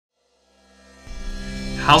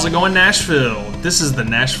How's it going, Nashville? This is the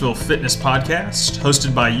Nashville Fitness Podcast,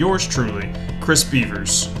 hosted by yours truly, Chris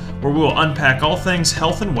Beavers, where we will unpack all things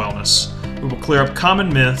health and wellness. We will clear up common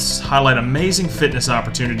myths, highlight amazing fitness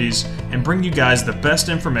opportunities, and bring you guys the best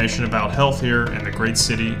information about health here in the great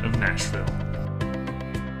city of Nashville.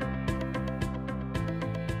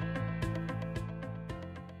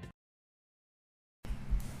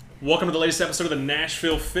 Welcome to the latest episode of the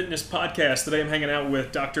Nashville Fitness Podcast. Today I'm hanging out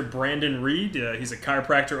with Dr. Brandon Reed. He's a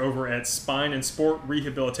chiropractor over at Spine and Sport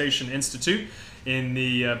Rehabilitation Institute in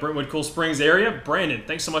the Brentwood Cool Springs area. Brandon,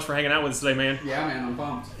 thanks so much for hanging out with us today, man. Yeah, man, I'm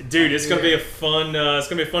pumped. Dude, it's gonna be a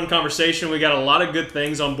fun conversation. We got a lot of good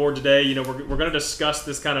things on board today. You know, we're gonna discuss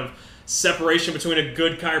this kind of separation between a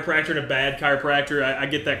good chiropractor and a bad chiropractor. I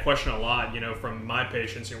get that question a lot, you know, from my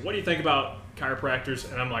patients. You know, what do you think about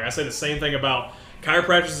chiropractors? And I'm like, I say the same thing about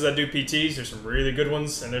chiropractors as I do PTs. There's some really good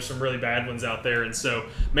ones and there's some really bad ones out there. And so,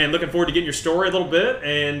 man, looking forward to getting your story a little bit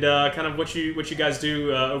and kind of what you guys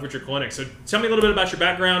do over at your clinic. So tell me a little bit about your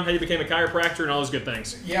background, how you became a chiropractor, and all those good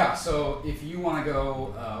things. Yeah, so if you want to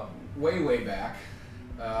go way back,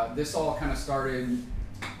 this all kind of started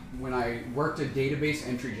when I worked a database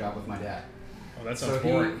entry job with my dad. Oh, that sounds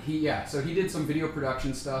boring. So he did some video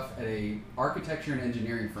production stuff at a architecture and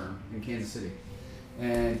engineering firm in Kansas City.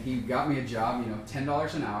 And he got me a job, you know,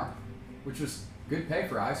 $10 an hour, which was good pay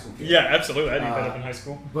for a high school kid. Yeah, absolutely. I did that up in high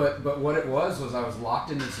school. But what it was I was locked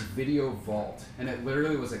in this video vault, and it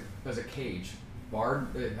literally was a cage,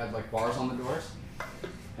 barred. It had like bars on the doors,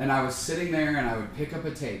 and I was sitting there, and I would pick up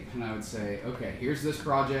a tape, and I would say, okay, here's this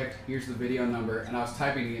project, here's the video number, and I was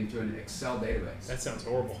typing it into an Excel database. That sounds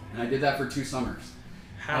horrible. And I did that for 2 summers.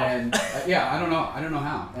 How? And I don't know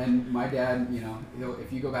how. And my dad, you know,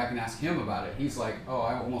 if you go back and ask him about it, he's like, oh,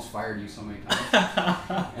 I almost fired you so many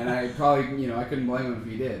times. And I probably, you know, I couldn't blame him if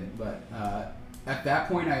he did. But at that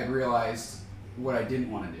point, I had realized what I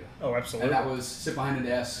didn't want to do. Oh, absolutely. And that was sit behind a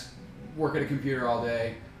desk, work at a computer all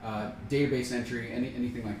day, database entry,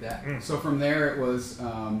 anything like that. So from there, it was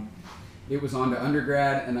on to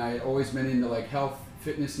undergrad, and I had always been into like health,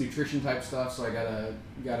 fitness, nutrition type stuff. So I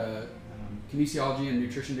got a kinesiology and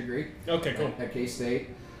nutrition degree. Okay, cool. At K-State.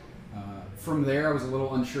 From there, I was a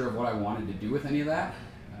little unsure of what I wanted to do with any of that,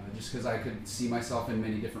 just because I could see myself in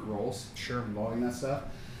many different roles involving that stuff.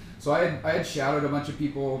 So I had shadowed a bunch of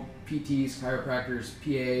people, PTs, chiropractors,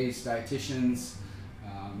 PAs, dietitians,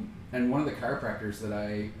 and one of the chiropractors that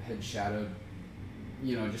I had shadowed,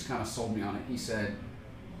 you know, just kind of sold me on it. He said,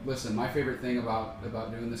 listen, my favorite thing about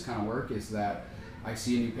doing this kind of work is that I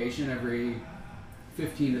see a new patient every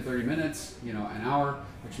 15 to 30 minutes, you know, an hour,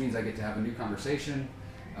 which means I get to have a new conversation,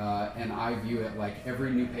 and I view it like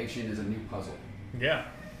every new patient is a new puzzle. Yeah.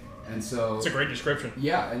 And so it's a great description.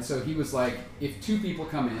 Yeah, and so he was like, if 2 people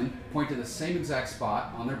come in, point to the same exact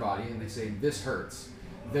spot on their body, and they say, this hurts,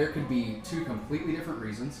 there could be 2 completely different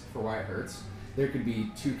reasons for why it hurts. There could be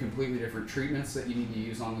 2 completely different treatments that you need to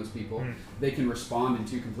use on those people. They can respond in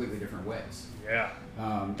 2 completely different ways. Yeah.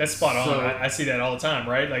 That's spot on. So, I see that all the time,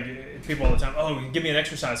 right? Like people all the time, oh, give me an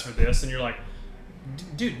exercise for this. And you're like,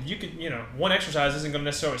 dude, you could, you know, one exercise isn't going to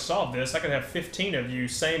necessarily solve this. I could have 15 of you,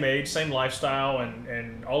 same age, same lifestyle,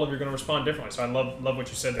 and all of you are going to respond differently. So I love what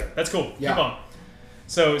you said there. That's cool. Yeah. Keep on.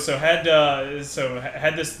 So had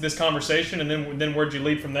this conversation, and then where'd you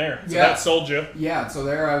lead from there? So that sold you. Yeah. So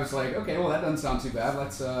there I was like, okay, well that doesn't sound too bad.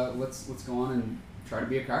 Let's go on and try to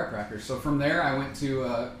be a chiropractor. So from there I went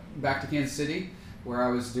to back to Kansas City, where I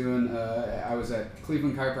was doing. I was at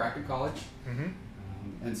Cleveland Chiropractic College,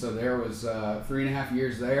 and so there was 3.5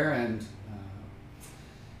 years there, and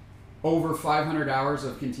over 500 hours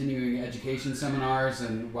of continuing education seminars,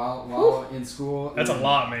 and while in school. That's a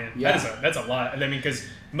lot, man. Yeah. That's a lot. I mean, because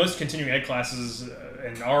most continuing ed classes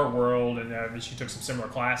in our world, and she took some similar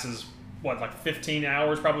classes, like 15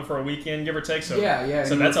 hours probably for a weekend, give or take. So yeah.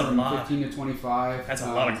 So that's a lot. 15 to 25. That's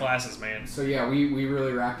a lot of classes, man. So yeah, we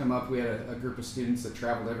really racked them up. We had a group of students that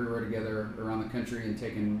traveled everywhere together around the country and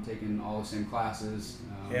taken all the same classes.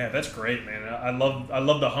 Yeah, that's great, man. I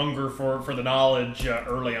love the hunger for the knowledge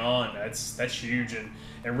early on. That's huge,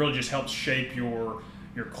 and really just helps shape your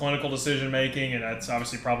clinical decision making, and that's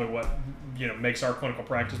obviously probably what, you know, makes our clinical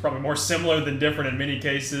practice probably more similar than different in many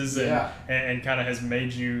cases, and kind of has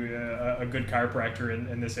made you a good chiropractor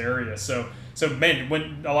in this area. So man,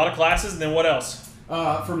 went a lot of classes, and then what else?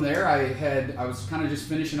 From there, I was kind of just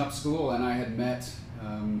finishing up school, and I had met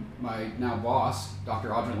my now boss, Dr.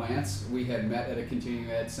 Audra Lance. We had met at a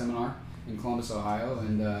continuing ed seminar in Columbus, Ohio,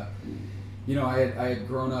 and you know, I had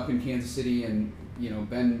grown up in Kansas City, and you know,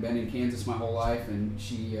 been in Kansas my whole life, and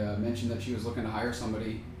she mentioned that she was looking to hire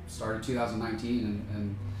somebody. Started 2019,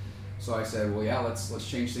 and So I said, well, yeah, let's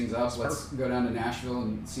change things up. Let's go down to Nashville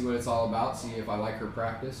and see what it's all about, see if I like her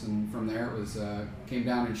practice. And from there, it was came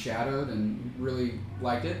down and shadowed and really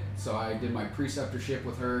liked it. So I did my preceptorship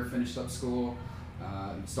with her, finished up school,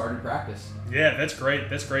 started practice. Yeah, that's great.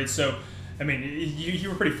 That's great. So, I mean, you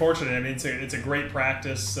were pretty fortunate. I mean, it's a great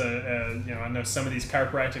practice. I know some of these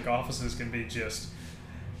chiropractic offices can be just,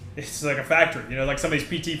 it's like a factory. Like some of these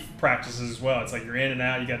PT practices as well. It's like you're in and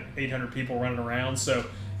out. You got 800 people running around. So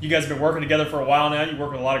you guys have been working together for a while now. You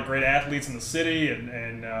work with a lot of great athletes in the city,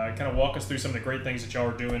 and kind of walk us through some of the great things that y'all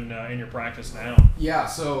are doing in your practice now. Yeah,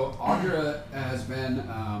 so Audra has been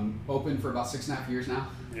open for about 6.5 years now.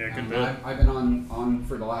 Yeah, good bit. I've been on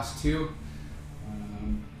for the last 2.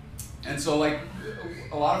 And so, like,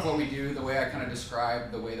 a lot of what we do, the way I kind of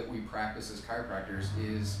describe the way that we practice as chiropractors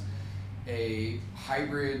is a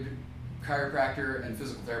hybrid chiropractor and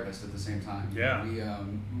physical therapist at the same time. Yeah. We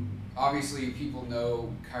obviously people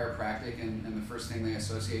know chiropractic, and the first thing they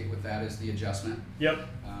associate with that is the adjustment. Yep.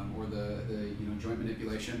 Or the joint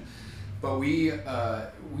manipulation. But we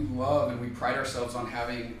love and we pride ourselves on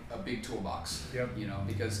having a big toolbox. Yep.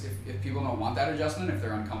 Because if people don't want that adjustment, if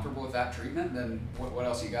they're uncomfortable with that treatment, then what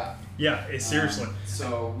else you got? Yeah, seriously.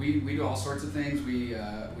 So we do all sorts of things. We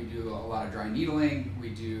do a lot of dry needling. We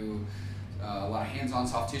do a lot of hands-on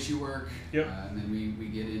soft tissue work. Yep. And then we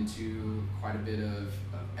get into quite a bit of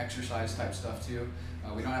exercise type stuff too.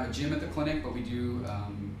 We don't have a gym at the clinic, but we do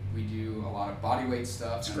a lot of body weight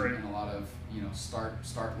stuff and a lot of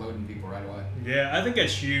start loading people right away. Yeah, I think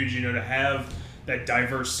that's huge. To have that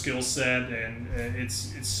diverse skill set, and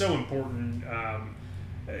it's so important.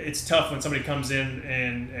 It's tough when somebody comes in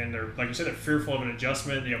and they're, like you said, they're fearful of an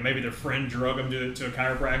adjustment. Maybe their friend drug them to a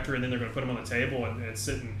chiropractor, and then they're going to put them on the table and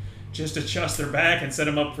sit and just adjust their back and set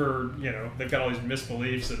them up for, they've got all these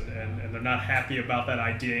misbeliefs and they're not happy about that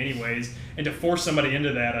idea anyways. And to force somebody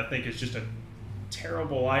into that, I think is just a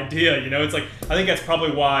terrible idea. It's like, I think that's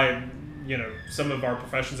probably why, some of our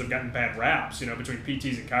professions have gotten bad raps, between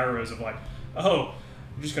PTs and chiros of like, oh,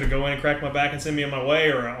 I'm just going to go in and crack my back and send me on my way.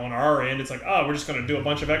 Or on our end, it's like, oh, we're just going to do a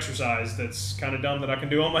bunch of exercise that's kind of dumb that I can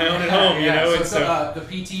do on my own at home. The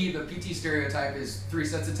PT stereotype is 3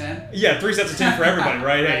 sets of 10. Yeah, 3 sets of 10 for everybody,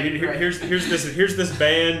 right? Hey, here's this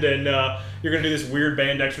band, and you're going to do this weird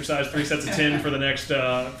band exercise, 3 sets of 10 for the next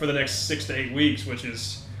 6 to 8 weeks, which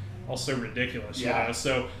is also ridiculous. Yeah.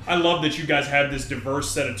 So I love that you guys have this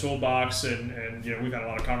diverse set of toolbox, and we've had a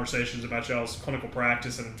lot of conversations about y'all's clinical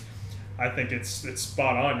practice, and I think it's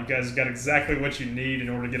spot on. You guys got exactly what you need in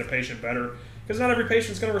order to get a patient better, because not every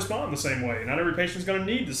patient's going to respond the same way. Not every patient's going to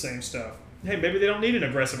need the same stuff. Hey, maybe they don't need an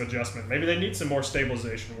aggressive adjustment. Maybe they need some more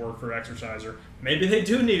stabilization work for exercise, or maybe they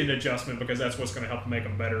do need an adjustment because that's what's going to help make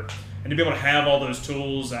them better. And to be able to have all those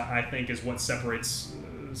tools, I think, is what separates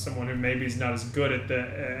someone who maybe is not as good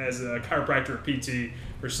as a chiropractor or PT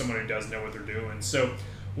versus someone who does know what they're doing. So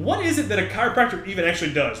what is it that a chiropractor even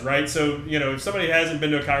actually does, right? So, if somebody hasn't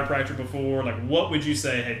been to a chiropractor before, like, what would you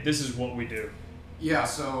say, hey, this is what we do? Yeah,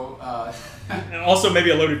 so... and also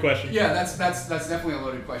maybe a loaded question. Yeah, that's definitely a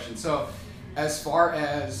loaded question. So as far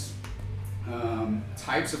as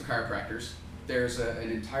types of chiropractors, there's an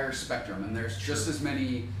entire spectrum, and there's just as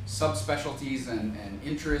many subspecialties and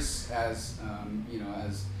interests as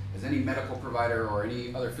as any medical provider or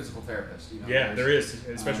any other physical therapist. Yeah, there is,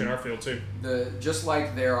 especially in our field too. Just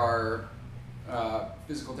like there are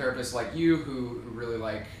physical therapists like you who really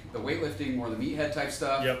like the weightlifting, more the meathead type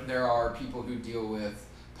stuff. Yep. There are people who deal with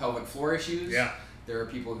pelvic floor issues. Yeah. There are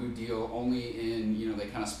people who deal only in, they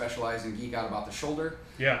kind of specialize and geek out about the shoulder.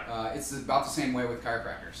 Yeah. It's about the same way with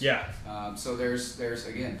chiropractors. Yeah. So there's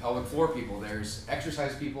again, pelvic floor people, there's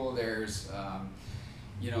exercise people, there's,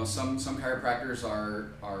 some chiropractors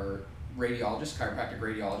are radiologists, chiropractic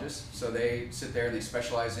radiologists. So they sit there and they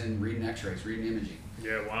specialize in reading x-rays, reading imaging.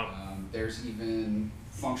 Yeah, wow. There's even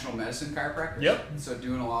functional medicine chiropractors. Yep. So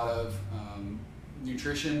doing a lot of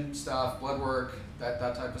nutrition stuff, blood work, that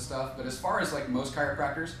type of stuff. But as far as like most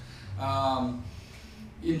chiropractors,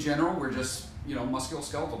 in general, we're just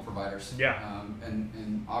musculoskeletal providers. Yeah.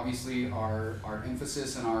 And obviously our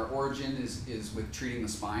emphasis and our origin is with treating the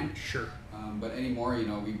spine. Sure. But anymore,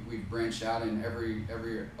 we've branched out in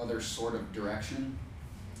every other sort of direction.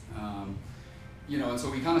 And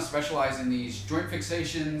so we kind of specialize in these joint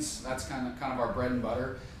fixations. That's kind of our bread and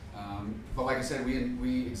butter. But like I said,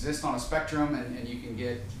 we exist on a spectrum, and you can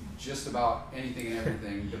get just about anything and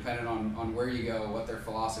everything, depending on where you go, what their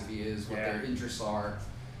philosophy is, what their interests are.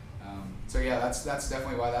 So yeah, that's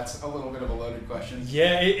definitely why that's a little bit of a loaded question.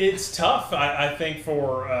 Yeah, it's tough, I think,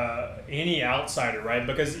 for any outsider, right?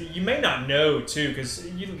 Because you may not know, too, because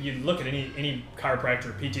you look at any chiropractor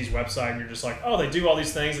or PT's website and you're just like, oh, they do all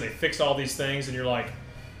these things and they fix all these things, and you're like,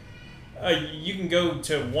 you can go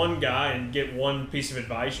to one guy and get one piece of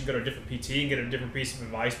advice. You can go to a different PT and get a different piece of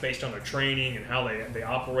advice based on their training and how they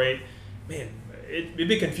operate. Man, it'd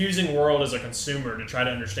be a confusing world as a consumer to try to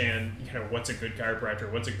understand, what's a good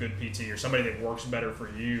chiropractor, what's a good PT, or somebody that works better for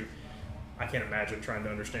you. I can't imagine trying to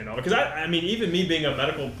understand all. Because I mean, even me being a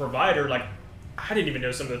medical provider, like, I didn't even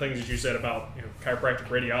know some of the things that you said about chiropractic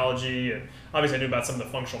radiology, and obviously I knew about some of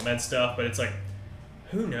the functional med stuff. But it's like,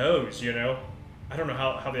 who knows? I don't know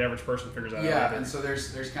how the average person figures that out. Yeah, and so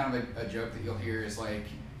there's kind of a joke that you'll hear is like,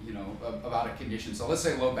 about a condition. So let's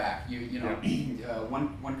say low back.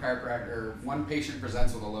 One chiropractor or one patient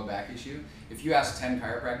presents with a low back issue. If you ask 10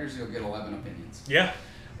 chiropractors, you'll get 11 opinions. Yeah.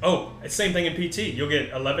 Oh, it's the same thing in PT. You'll get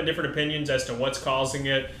 11 different opinions as to what's causing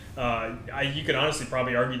it. You could honestly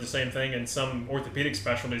probably argue the same thing in some orthopedic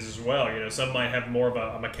specialties as well. Some might have more of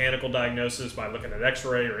a mechanical diagnosis by looking at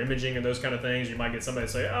X-ray or imaging and those kind of things. You might get somebody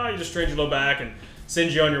to say, "Oh, you just strained your low back," and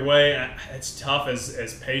send you on your way. It's tough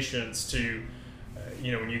as patients to,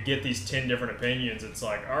 when you get these 10 different opinions, it's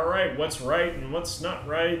like, all right, what's right and what's not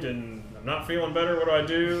right, and I'm not feeling better. What do I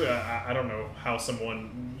do? I don't know how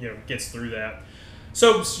someone gets through that.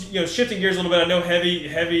 So, shifting gears a little bit, I know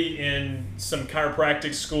heavy in some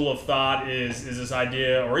chiropractic school of thought is this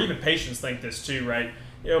idea, or even patients think this too, right?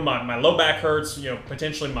 My low back hurts,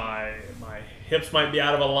 potentially my hips might be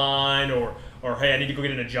out of line, or hey, I need to go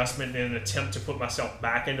get an adjustment in an attempt to put myself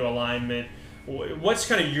back into alignment. What's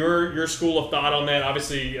kind of your school of thought on that?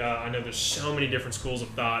 Obviously, I know there's so many different schools of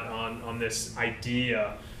thought on this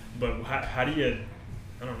idea, but how do you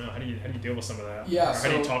deal with some of that? Yeah, how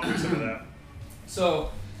do you talk through some of that?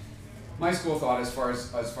 So, my school of thought, as far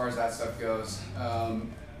as that stuff goes,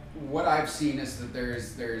 what I've seen is that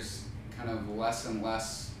there's kind of less and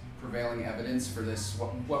less prevailing evidence for this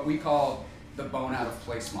what we call the bone out of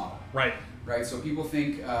place model. Right. Right. So people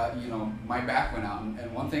think, my back went out,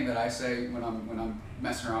 and one thing that I say when I'm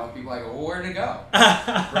messing around with people, I go, well, where'd it go?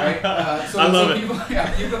 Right. I love it.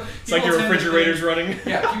 People, it's like your refrigerator's running.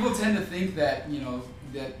 Yeah. People tend to think that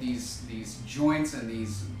that these joints and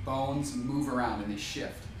these bones move around and they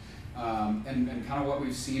shift. And kind of what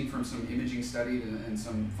we've seen from some imaging study and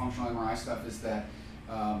some functional MRI stuff is that,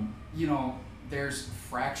 there's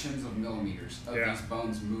fractions of millimeters of these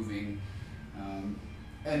bones moving.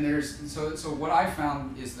 And there's so what I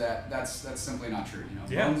found is that that's simply not true.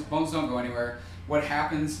 Bones don't go anywhere. What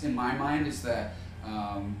happens in my mind is that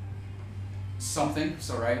something.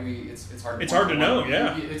 So right, it's hard. It's hard to know.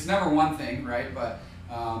 Yeah. It's never one thing, right? But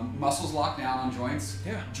muscles lock down on joints.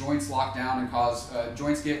 Yeah. Joints lock down and cause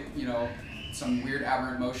joints get some weird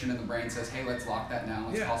aberrant motion in the brain says, hey, let's lock that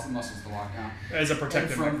down. Let's cause the muscles to lock down. As a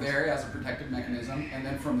protective mechanism. There, as a protective mechanism, and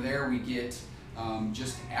then from there we get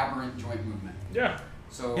just aberrant joint movement. Yeah.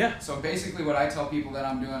 So basically what I tell people that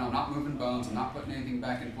I'm doing, I'm not moving bones, I'm not putting anything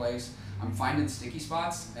back in place. I'm finding sticky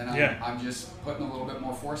spots, and I'm just putting a little bit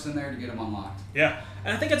more force in there to get them unlocked. Yeah,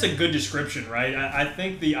 and I think that's a good description, right? I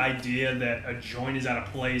think the idea that a joint is out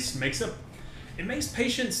of place makes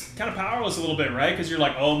patients kind of powerless a little bit, right? Because you're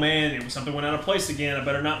like, oh man, something went out of place again. I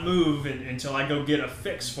better not move until I go get a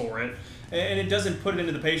fix for it. And it doesn't put it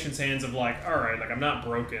into the patient's hands of like, all right, like I'm not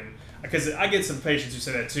broken. Because I get some patients who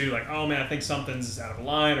say that too, like, oh man, I think something's out of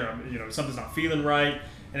line, or something's not feeling right.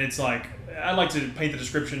 And it's like, I like to paint the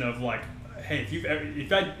description of like, hey,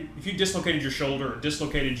 if you dislocated your shoulder or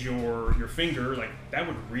dislocated your finger, like that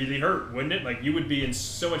would really hurt, wouldn't it? Like you would be in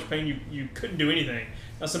so much pain you couldn't do anything.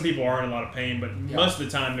 Now some people are in a lot of pain, but most of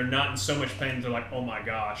the time they're not in so much pain they're like, oh my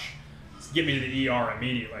gosh, get me to the ER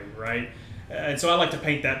immediately, right? And so I like to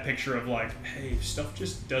paint that picture of like, hey, stuff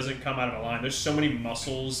just doesn't come out of line. There's so many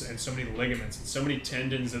muscles and so many ligaments and so many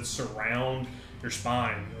tendons that surround your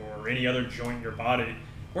spine or any other joint in your body.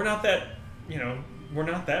 We're not that, we're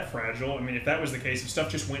not that fragile. I mean, if that was the case, if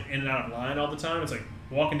stuff just went in and out of line all the time, it's like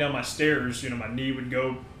walking down my stairs, my knee would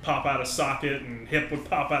go pop out of socket and hip would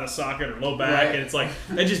pop out of socket or low back. Right. And it's like,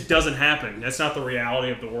 that just doesn't happen. That's not the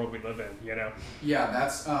reality of the world we live in, Yeah,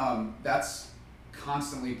 that's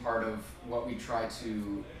constantly part of what we try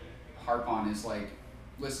to harp on is like,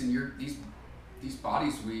 listen, these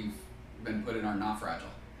bodies we've been put in are not fragile.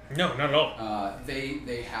 No, not at all.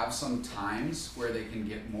 They have some times where they can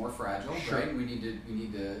get more fragile, right? We need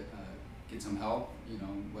to get some help,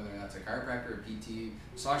 whether that's a chiropractor, a PT,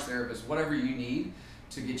 massage therapist, whatever you need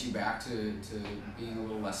to get you back to being a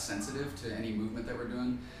little less sensitive to any movement that we're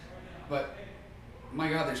doing. But my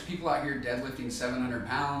God, there's people out here deadlifting 700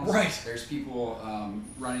 pounds. Right. There's people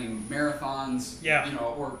running marathons. Yeah. You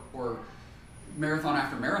know, or marathon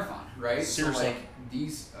after marathon, right? Seriously. So like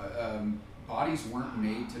these bodies weren't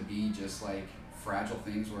made to be just like fragile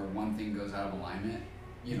things where one thing goes out of alignment,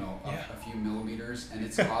 you know, a few millimeters, and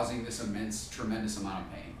it's causing this tremendous amount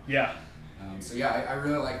of pain. Yeah. So yeah, I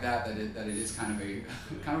really like that it is kind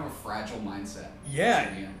of a fragile mindset. Yeah,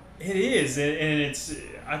 it is, and it's,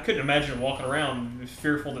 I couldn't imagine walking around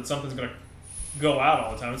fearful that something's gonna go out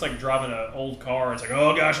all the time. It's like driving an old car. It's like,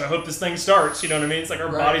 oh gosh, I hope this thing starts. You know what I mean? It's like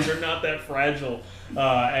our bodies are not that fragile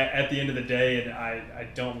at the end of the day, and I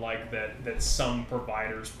don't like that some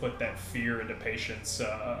providers put that fear into patients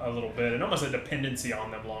a little bit, and almost a dependency on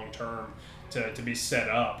them long term to be set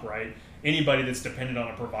up, right? Anybody that's dependent on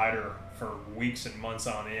a provider for weeks and months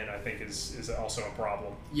on end, I think is also a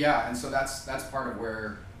problem. Yeah, and so that's part of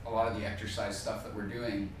where a lot of the exercise stuff that we're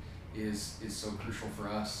doing is so crucial for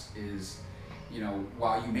us. Is, you know,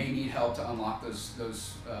 while you may need help to unlock those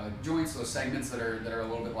joints, those segments that are a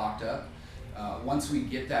little bit locked up, once we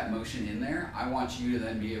get that motion in there, I want you to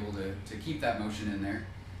then be able to keep that motion in there.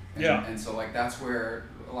 And so like that's where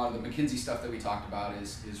a lot of the McKinsey stuff that we talked about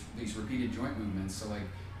is these repeated joint movements. So like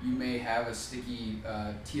you may have a sticky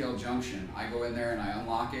TL junction. I go in there and I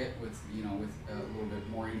unlock it with a little bit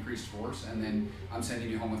more increased force, and then I'm sending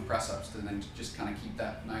you home with press ups to then just kind of keep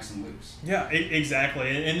that nice and loose. Yeah,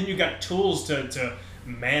 exactly. And then you got tools to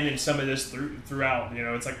manage some of this throughout. You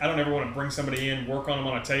know, it's like I don't ever want to bring somebody in, work on them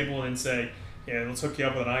on a table, and then say, yeah, let's hook you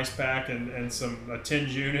up with an ice pack and a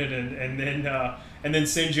TENS unit, and then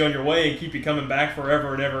send you on your way and keep you coming back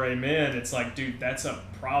forever and ever, amen. It's like, dude, that's a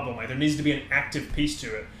problem. Like, there needs to be an active piece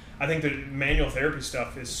to it. I think the manual therapy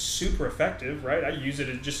stuff is super effective, right? I use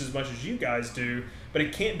it just as much as you guys do, but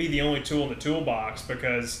it can't be the only tool in the toolbox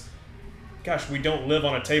because, gosh, we don't live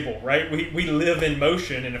on a table, right? We live in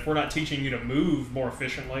motion, and if we're not teaching you to move more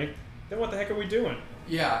efficiently, then what the heck are we doing?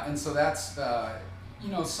 Yeah, and so that's,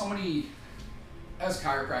 so many, as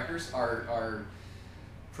chiropractors, our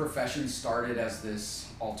profession started as this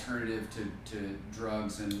alternative to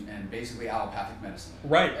drugs and basically allopathic medicine.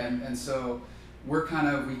 Right. And so we kind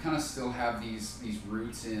of still have these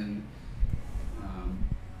roots in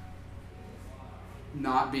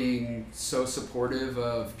not being so supportive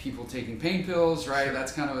of people taking pain pills, right? Sure.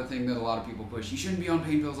 That's kind of a thing that a lot of people push. You shouldn't be on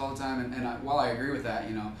pain pills all the time, and while I agree with that,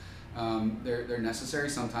 they're necessary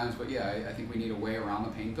sometimes, but yeah, I think we need a way around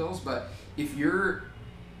the pain pills. But if you're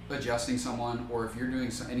adjusting someone, or if you're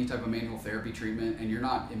doing any type of manual therapy treatment, and you're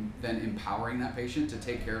not then empowering that patient to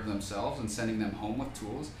take care of themselves and sending them home with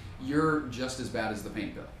tools, you're just as bad as the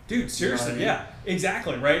pain pill. Dude, seriously, you know what I mean? Yeah,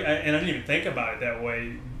 exactly, right? And I didn't even think about it that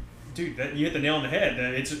way. Dude, you hit the nail on the head.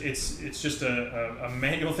 It's just a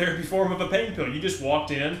manual therapy form of a pain pill. You just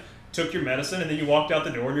walked in, took your medicine, and then you walked out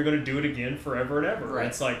the door, and you're going to do it again forever and ever. Right.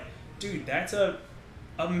 It's like, dude, that's a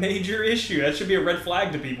major issue. That should be a red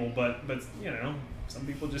flag to people, but some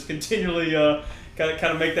people just continually kind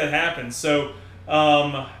of make that happen. So,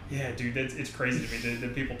 yeah, dude, it's crazy to me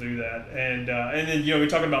that people do that. And then, we're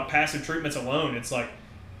talking about passive treatments alone. It's like,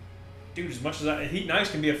 dude, as much as heat and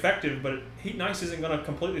ice can be effective, but heat and ice isn't going to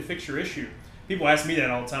completely fix your issue. People ask me that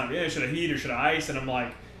all the time. Yeah, should I heat or should I ice? And I'm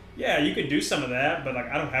like, yeah, you can do some of that, but like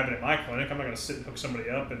I don't have it in my clinic. I'm not going to sit and hook somebody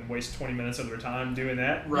up and waste 20 minutes of their time doing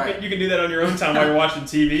that. Right. You can do that on your own time while you're watching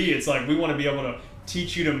TV. It's like we want to be able to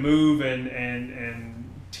teach you to move and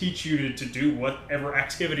teach you to do whatever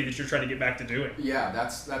activity that you're trying to get back to doing. Yeah,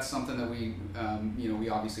 that's something that we we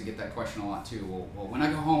obviously get that question a lot too. Well, when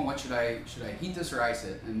I go home, what should I heat this or ice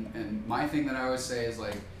it? And my thing that I always say is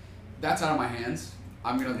like, that's out of my hands.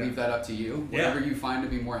 I'm going to leave that up to you. Whatever you find to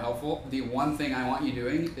be more helpful. The one thing I want you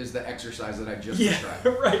doing is the exercise that I just described.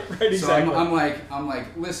 Right, exactly. So I'm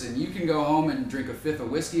like, listen, you can go home and drink a fifth of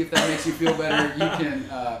whiskey if that makes you feel better.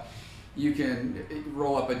 You can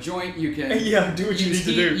roll up a joint. You can do what you need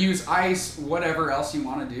to do. Use ice, whatever else you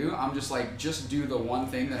want to do. I'm just like, just do the one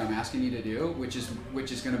thing that I'm asking you to do, which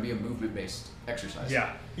is going to be a movement-based exercise.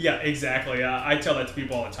 Yeah, exactly. I tell that to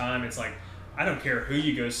people all the time. It's like, I don't care who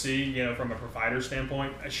you go see, from a provider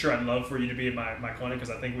standpoint. Sure, I'd love for you to be at my clinic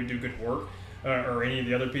because I think we do good work, or any of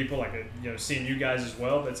the other people, like seeing you guys as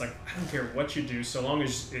well. But it's like, I don't care what you do, so long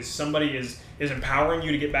as somebody is empowering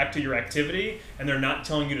you to get back to your activity and they're not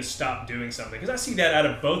telling you to stop doing something. Because I see that out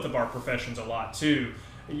of both of our professions a lot too.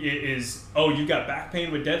 You got back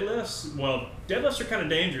pain with deadlifts? Well, deadlifts are kind of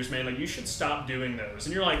dangerous, man. Like, you should stop doing those.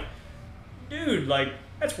 And you're like, dude, like,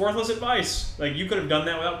 that's worthless advice. Like, you could have done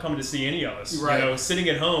that without coming to see any of us. Right. Sitting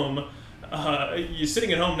at home, you're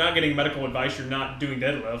sitting at home not getting medical advice, you're not doing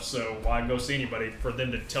deadlifts, so why go see anybody for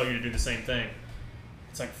them to tell you to do the same thing?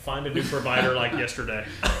 It's like find a new provider like yesterday.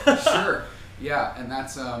 Sure. Yeah, and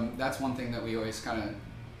that's one thing that we always kind of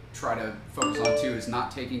try to focus on too, is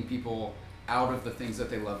not taking people out of the things that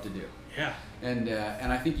they love to do. Yeah. And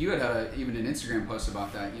I think you had even an Instagram post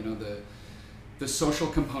about that. You know, the social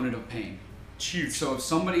component of pain. It's huge. So if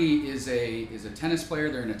somebody is a tennis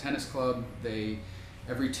player, they're in a tennis club.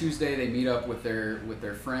 Every Tuesday they meet up with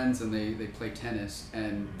their friends and they play tennis,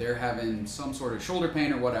 and they're having some sort of shoulder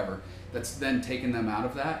pain or whatever that's then taking them out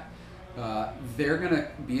of that. They're gonna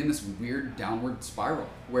be in this weird downward spiral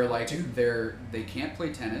where like they can't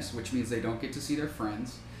play tennis, which means they don't get to see their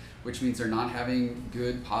friends, which means they're not having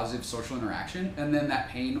good positive social interaction, and then that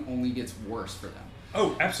pain only gets worse for them.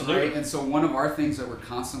 Oh, absolutely. Right? And so one of our things that we're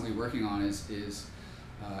constantly working on is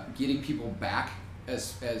getting people back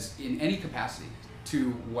as in any capacity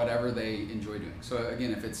to whatever they enjoy doing. So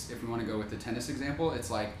again, if we want to go with the tennis example,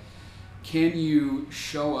 it's like, can you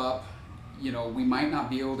show up? You know, we might not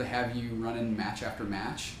be able to have you running match after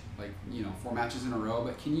match, like, you know, 4 matches in a row,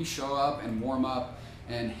 but can you show up and warm up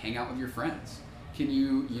and hang out with your friends? Can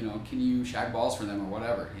you shag balls for them or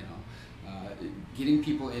whatever, you know? Getting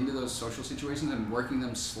people into those social situations and working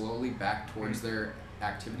them slowly back towards their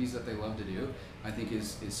activities that they love to do, I think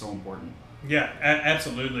is so important. Yeah,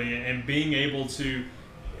 absolutely. And being able to,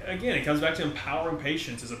 again, it comes back to empowering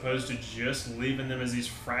patients as opposed to just leaving them as these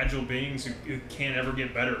fragile beings who can't ever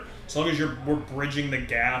get better. As long as we're bridging the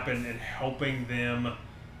gap and helping them,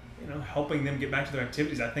 helping them get back to their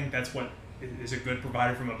activities, I think that's what is a good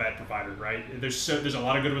provider from a bad provider, right? There's a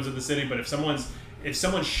lot of good ones in the city, but if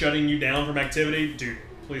someone's shutting you down from activity, dude,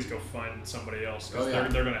 please go find somebody else, because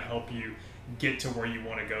they're going to help you get to where you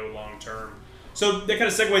want to go long term. So that kind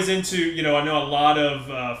of segues into, I know a lot of,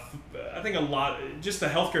 just the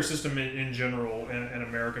healthcare system in general in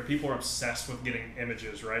America. People are obsessed with getting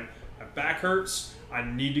images, right? My back hurts, I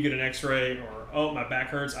need to get an x-ray, or, oh, my back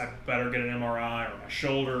hurts, I better get an MRI, or my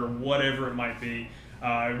shoulder, or whatever it might be.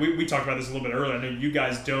 We talked about this a little bit earlier. I know you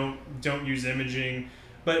guys don't use imaging,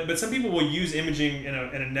 but some people will use imaging in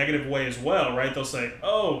a negative way as well, right? They'll say,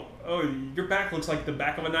 oh, your back looks like the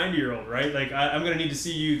back of a 90-year-old, right? Like, I'm going to need to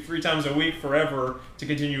see you 3 times a week forever to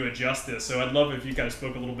continue to adjust this. So I'd love if you kind of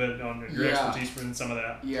spoke a little bit on your expertise in some of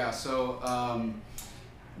that. Yeah, so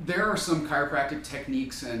there are some chiropractic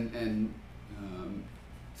techniques and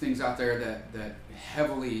things out there that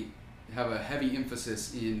have a heavy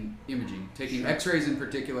emphasis in imaging, taking x-rays in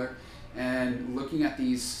particular, and looking at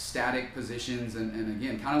these static positions and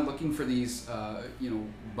again, kind of looking for these,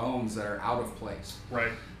 bones that are out of place.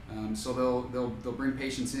 Right. So they'll bring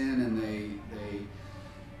patients in, and they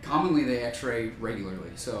commonly x-ray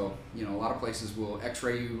regularly. So, a lot of places will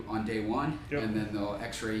x-ray you on day 1, and then they'll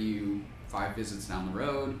x-ray you 5 visits down the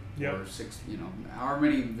road, or 6, however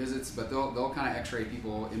many visits, but they'll kind of x-ray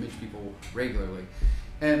people, image people regularly.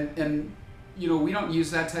 And we don't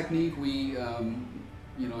use that technique. We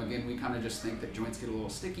again, we kind of just think that joints get a little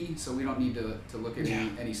sticky, so we don't need to look at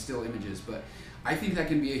any still images. But I think that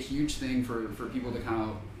can be a huge thing for people to kind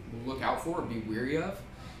of look out for or be weary of.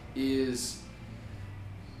 Does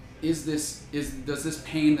this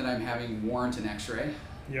pain that I'm having warrant an x-ray?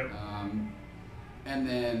 Yep. And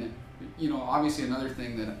then, obviously another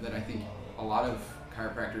thing that I think a lot of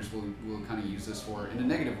chiropractors will kind of use this for in a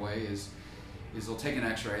negative way is they'll take an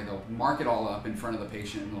x-ray, they'll mark it all up in front of the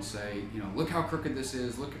patient, and they'll say, look how crooked this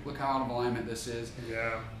is, look how out of alignment this is.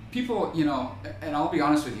 Yeah. People, and I'll be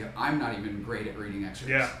honest with you, I'm not even great at reading x-rays.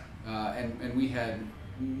 Yeah. And we had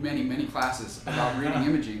many classes about reading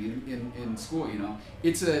imaging in school.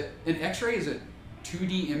 It's an x-ray is a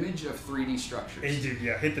 2D image of 3D structures. And you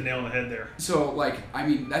did, hit the nail on the head there. So,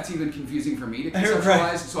 that's even confusing for me to conceptualize.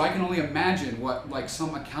 Right. So I can only imagine what,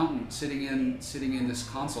 some accountant sitting in this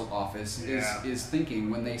consult office is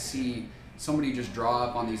thinking when they see somebody just draw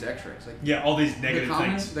up on these x-rays. All these negative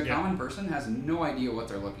things. The common person has no idea what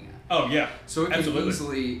they're looking at. Oh, yeah. So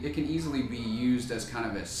it can easily be used as kind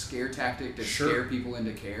of a scare tactic to scare people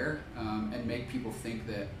into care, and make people think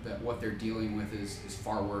that what they're dealing with is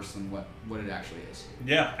far worse than what it actually is.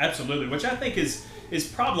 Yeah, absolutely. Which I think is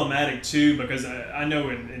problematic too, because I know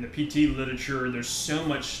in the PT literature there's so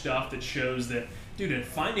much stuff that shows that, dude,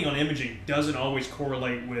 finding on imaging doesn't always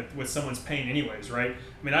correlate with someone's pain anyways, right?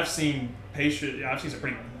 I mean, I've seen some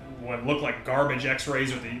pretty what look like garbage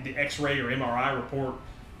x-rays, or the x-ray or MRI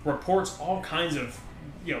reports all kinds of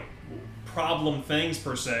problem things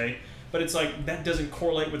per se, but it's like that doesn't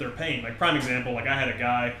correlate with their pain. Like, prime example, I had a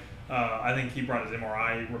guy, I think he brought his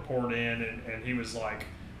MRI report in, and he was like,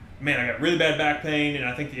 man, I got really bad back pain, and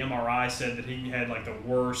I think the MRI said that he had the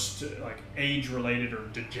worst age-related or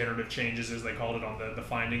degenerative changes, as they called it on the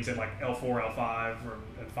findings, at L4, L5, or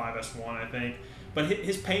at 5S1, I think. but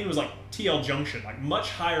his pain was like TL junction, like much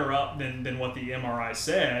higher up than what the MRI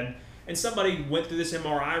said. And somebody went through this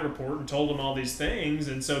MRI report and told him all these things,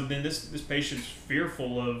 and so then this patient's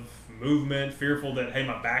fearful of movement, fearful that, hey,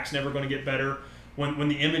 my back's never going to get better, when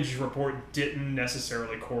the image report didn't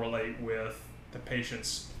necessarily correlate with the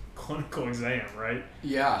patient's clinical exam, right?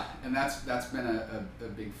 Yeah, and that's been a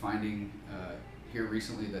big finding here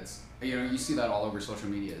recently. That's, you see that all over social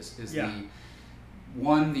media is the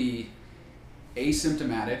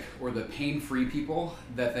asymptomatic or the pain-free people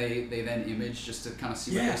that they then image just to kind of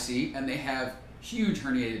see what they see, and they have huge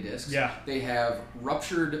herniated discs. Yeah. They have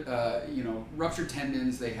ruptured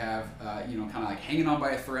tendons. They have kind of like hanging on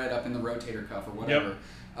by a thread up in the rotator cuff or whatever. Yep.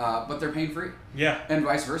 But they're pain-free. Yeah. And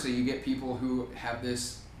vice versa. You get people who have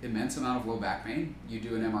this immense amount of low back pain. You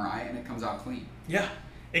do an MRI and it comes out clean. Yeah,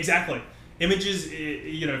 exactly. Images,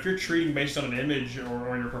 if you're treating based on an image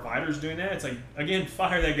or your provider's doing that, it's like, again,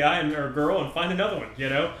 fire that guy or girl and find another one,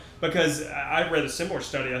 because I read a similar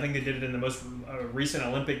study. I think they did it in the most recent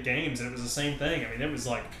Olympic Games, and it was the same thing. I mean, it was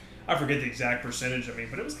like, I forget the exact percentage,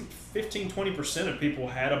 but it was like 15-20% of people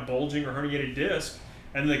had a bulging or herniated disc,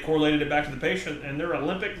 and they correlated it back to the patient, and they're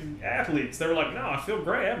Olympic athletes. They were like, no, I feel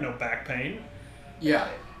great. I have no back pain. Yeah.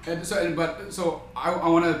 So I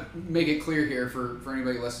want to make it clear here for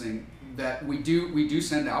anybody listening that we do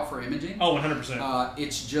send out for imaging. Oh, 100%.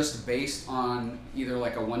 It's just based on either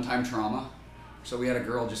like a one-time trauma. So we had a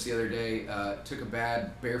girl just the other day took a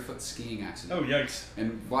bad barefoot skiing accident. Oh, yikes.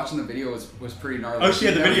 And watching the video was pretty gnarly. Oh, she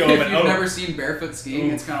had the video of it. If you've never seen barefoot skiing,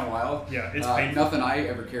 it's kind of wild. Yeah, it's painful. Nothing I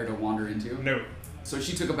ever care to wander into. No. So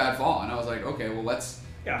she took a bad fall, and I was like, okay, well, let's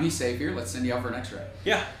be safe here. Let's send you out for an X-ray.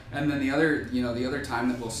 Yeah. And then the other time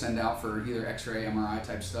that we'll send out for either X-ray, MRI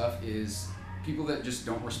type stuff is people that just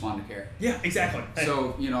don't respond to care. Yeah, exactly.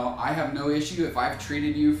 So, I have no issue if I've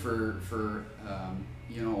treated you for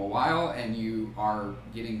a while and you are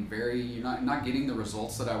getting you're not getting the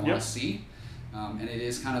results that I want to see. And it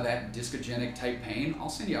is kind of that discogenic type pain. I'll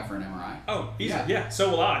send you out for an MRI. Oh, easy. Yeah,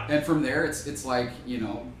 so will I. And from there, it's like,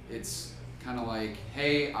 it's kind of like,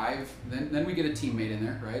 hey, then we get a teammate in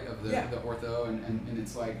there, right, of the ortho, and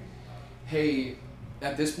it's like, hey,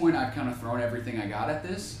 at this point, I've kind of thrown everything I got at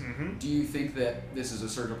this. Mm-hmm. Do you think that this is a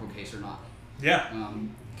surgical case or not? Yeah.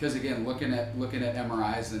 Because again, looking at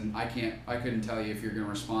MRIs, and I couldn't tell you if you're going to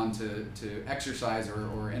respond to exercise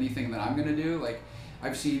or anything that I'm going to do. Like,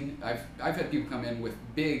 I've had people come in with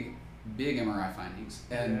big MRI findings,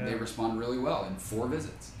 and they respond really well in 4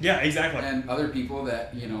 visits. Yeah, exactly. And other people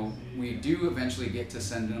that we do eventually get to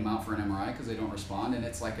send them out for an MRI because they don't respond, and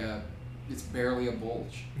it's like it's barely a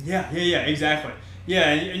bulge. Yeah, exactly.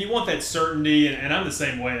 Yeah, and you want that certainty, and I'm the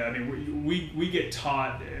same way. I mean, we get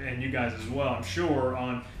taught, and you guys as well, I'm sure,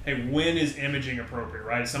 on, hey, when is imaging appropriate,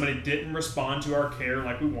 right? Somebody didn't respond to our care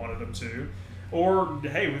like we wanted them to, or,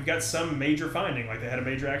 hey, we've got some major finding, like they had a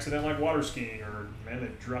major accident like water skiing, or, man,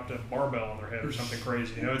 they dropped a barbell on their head or something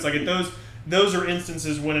crazy. It's like those are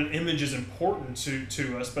instances when an image is important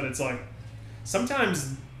to us, but it's like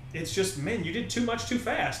sometimes it's just, man, you did too much too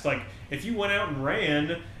fast. Like, if you went out and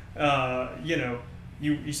ran,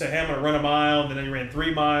 you say, hey, I'm going to run a mile, and then you ran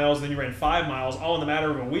 3 miles, and then you ran 5 miles, all in the matter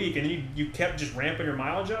of a week, and then you kept just ramping your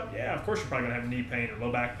mileage up, yeah, of course you're probably going to have knee pain or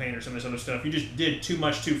low back pain or some of this other stuff. You just did too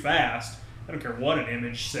much too fast. I don't care what an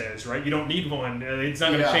image says, right? You don't need one. It's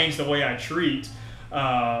not going to change the way I treat.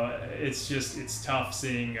 It's tough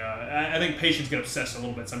seeing. I think patients get obsessed a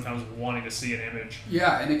little bit sometimes with wanting to see an image.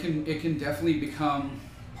 Yeah, and it can definitely become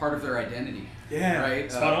part of their identity. Yeah,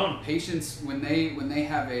 right. Spot on. Patients, when they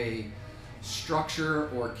have a structure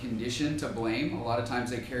or condition to blame, a lot of times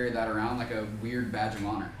they carry that around like a weird badge of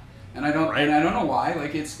honor. And I don't know why.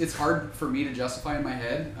 Like, it's hard for me to justify in my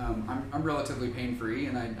head. I'm relatively pain free,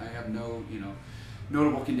 and I have no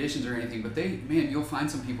notable conditions or anything. But you'll find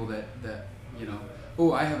some people that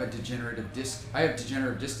oh, I have a degenerative disc. I have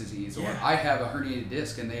degenerative disc disease, or I have a herniated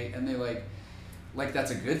disc, and they like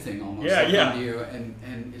that's a good thing almost. To you,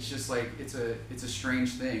 and it's just like it's a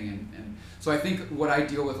strange thing, and so I think what I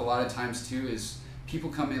deal with a lot of times too is people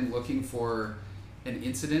come in looking for an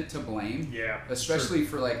incident to blame. Yeah. Especially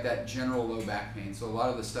for like that general low back pain. So a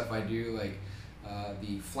lot of the stuff I do, like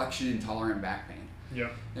the flexion intolerant back pain. Yeah.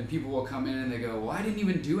 And people will come in and they go, well, I didn't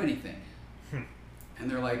even do anything. And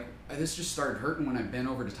they're like, this just started hurting when I bent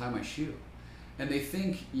over to tie my shoe. And they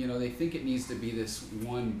think it needs to be this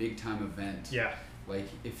one big time event. Yeah. Like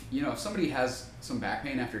if somebody has some back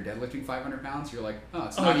pain after deadlifting 500 pounds, you're like, oh,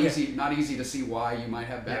 it's not easy to see why you might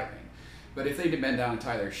have back pain. But if they bend down and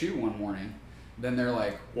tie their shoe one morning, then they're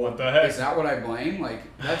like, what the heck? Is that what I blame? Like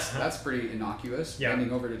that's pretty innocuous. Yeah.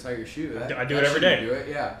 Bending over to tie your shoe. I do it every day. Do it,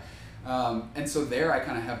 yeah. And so there I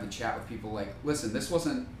kind of have the chat with people like, listen, this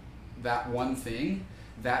wasn't that one thing.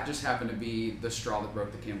 That just happened to be the straw that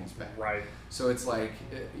broke the camel's back. Right. So it's like,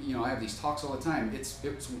 you know, I have these talks all the time. It's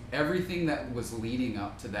everything that was leading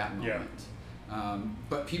up to that moment. Yeah.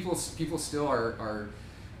 But people still are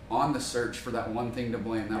on the search for that one thing to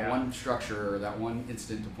blame, that one structure or that one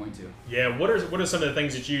incident to point to. Yeah. What are some of the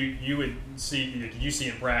things that you would see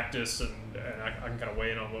in practice, and I can kind of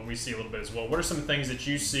weigh in on what we see a little bit as well. What are some things that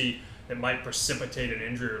you see that might precipitate an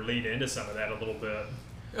injury or lead into some of that a little bit?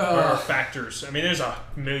 Or factors. I mean, there's a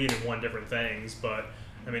million and one different things, but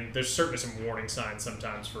I mean, there's certainly some warning signs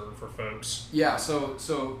sometimes for folks. Yeah.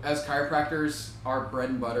 So as chiropractors, our bread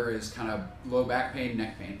and butter is kind of low back pain,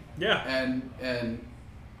 neck pain. Yeah. And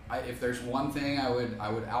if there's one thing I would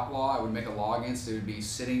outlaw, I would make a law against, it would be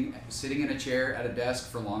sitting in a chair at a desk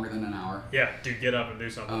for longer than an hour. Yeah, dude, get up and do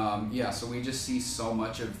something. Yeah. So we just see so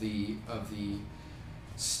much of the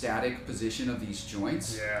static position of these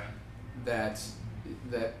joints. Yeah. That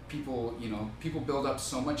people build up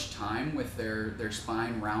so much time with their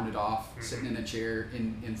spine rounded off, sitting in a chair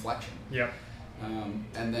in flexion. Yep.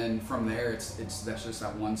 And then from there, that's just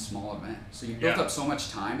that one small event. So you built up so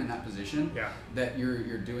much time in that position that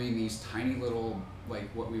you're doing these tiny little, like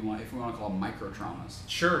what we want, if we want to call them micro traumas.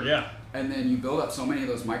 Sure. Yeah. And then you build up so many of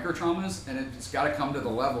those micro traumas, and it's got to come to the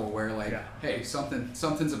level where like, hey,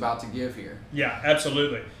 something's about to give here. Yeah,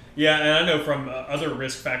 absolutely. Yeah, and I know from other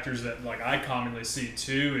risk factors that like I commonly see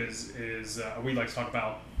too is we like to talk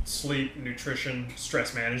about sleep, nutrition,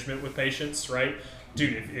 stress management with patients, right?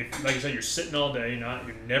 Dude, if like you say, you're sitting all day,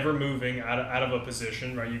 you're never moving out of a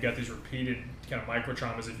position, right? You've got these repeated kind of micro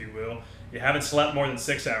traumas, if you will. You haven't slept more than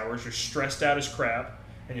 6 hours. You're stressed out as crap,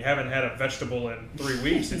 and you haven't had a vegetable in 3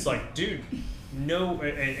 weeks. It's like, dude, no,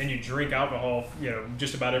 and you drink alcohol,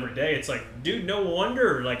 just about every day. It's like, dude, no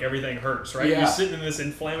wonder like everything hurts, right? You're sitting in this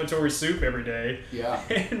inflammatory soup every day,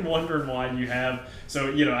 and wondering why you have. So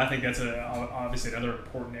I think that's obviously another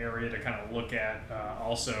important area to kind of look at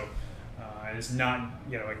also. And it's not,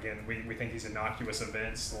 again, we think these innocuous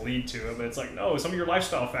events lead to it, but it's like, no, some of your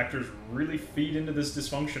lifestyle factors really feed into this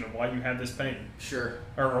dysfunction of why you have this pain. Sure.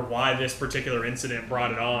 Or why this particular incident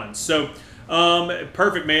brought it on. So,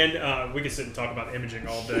 perfect, man. We could sit and talk about imaging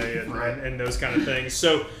all day and, and those kind of things.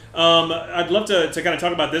 So, I'd love to kind of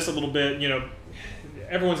talk about this a little bit.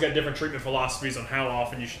 Everyone's got different treatment philosophies on how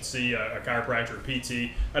often you should see a chiropractor or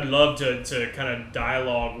PT. I'd love to kind of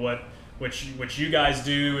dialogue what you guys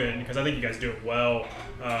do, and because I think you guys do it well.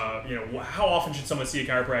 How often should someone see a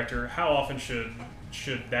chiropractor? How often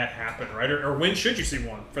should that happen, right? Or when should you see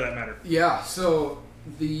one, for that matter? Yeah. So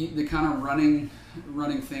the kind of running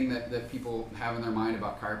thing that people have in their mind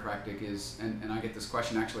about chiropractic is, and I get this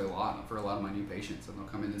question actually a lot for a lot of my new patients, and they'll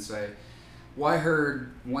come in and say, well, I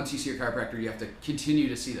heard once you see a chiropractor, you have to continue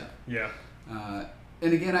to see them. Yeah.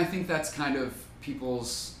 And again, I think that's kind of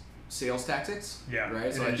people's sales tactics. Yeah.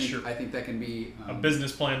 Right. So I think that can be a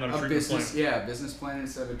business plan, not a treatment plan. Yeah, business plan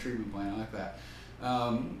instead of a treatment plan. I like that.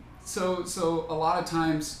 So a lot of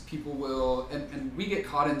times people will, and we get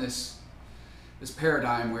caught in this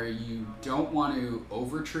paradigm where you don't want to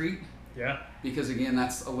over-treat. Yeah. Because again,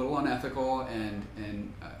 that's a little unethical,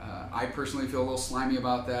 and I personally feel a little slimy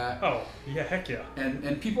about that. Oh yeah, heck yeah.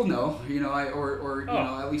 And people know,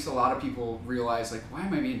 at least a lot of people realize, like, why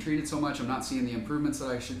am I being treated so much? I'm not seeing the improvements that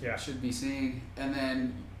I should be seeing.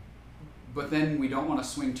 But then we don't want to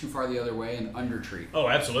swing too far the other way and undertreat. Oh,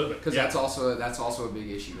 absolutely. Because that's also a big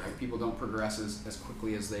issue, right? People don't progress as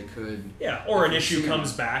quickly as they could. Yeah, or an issue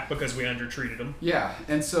comes back because we undertreated them. Yeah,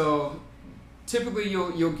 and so typically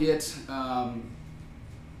you'll get a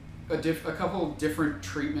couple different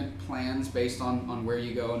treatment plans based on where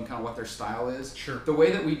you go and kind of what their style is. Sure. The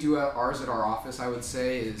way that we do ours at our office, I would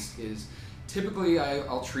say, is typically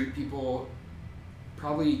I'll treat people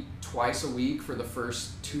probably twice a week for the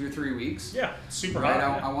first 2 to 3 weeks. Yeah, super right.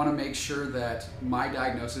 high. I want to make sure that my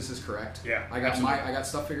diagnosis is correct. Yeah, I got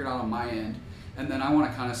stuff figured out on my end, and then I want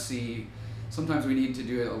to kind of see. Sometimes we need to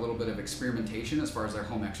do a little bit of experimentation as far as their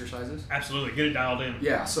home exercises. Absolutely, get it dialed in.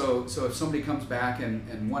 Yeah, so if somebody comes back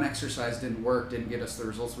and one exercise didn't work, didn't get us the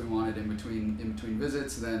results we wanted in between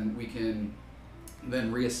visits, then we can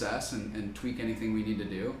then reassess and tweak anything we need to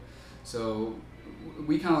do. So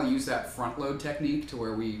we kind of use that front load technique to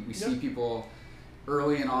where we see people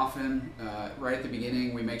early and often, right at the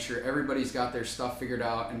beginning. We make sure everybody's got their stuff figured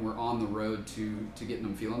out and we're on the road to getting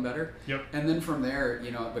them feeling better. Yep. And then from there,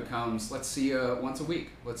 it becomes, let's see you once a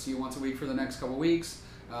week. Let's see you once a week for the next couple weeks.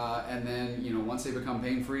 And then, once they become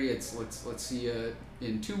pain-free, it's let's see you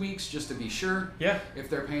in 2 weeks just to be sure. Yeah. If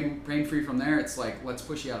they're pain-free from there, it's like, let's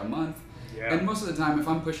push you out a month. Yeah. And most of the time, if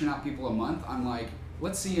I'm pushing out people a month, I'm like,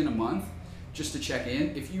 let's see in a month, just to check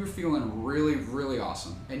in. If you're feeling really, really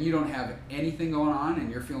awesome and you don't have anything going on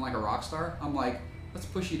and you're feeling like a rock star, I'm like, let's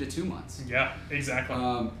push you to 2 months. Yeah, exactly.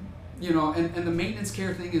 You know, and the maintenance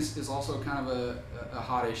care thing is also kind of a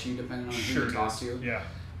hot issue depending on who you talk to. Yeah.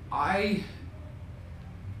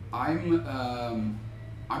 I'm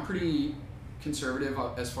pretty conservative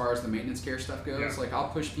as far as the maintenance care stuff goes. Yeah. Like I'll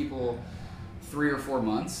push people 3 or 4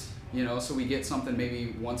 months, you know, so we get something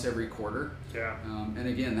maybe once every quarter. Yeah. And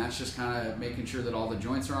again, that's just kind of making sure that all the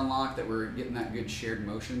joints are unlocked, that we're getting that good shared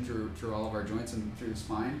motion through all of our joints and through the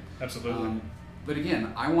spine. Absolutely. But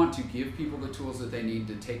again, I want to give people the tools that they need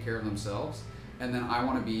to take care of themselves, and then I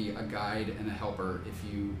want to be a guide and a helper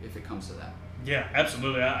if it comes to that. Yeah,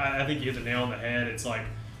 absolutely. I think you hit the nail on the head. It's like,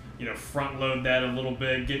 you know, front load that a little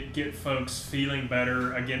bit, get folks feeling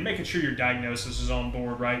better. Again, making sure your diagnosis is on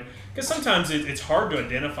board, right? Because sometimes it's hard to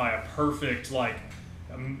identify a perfect, like,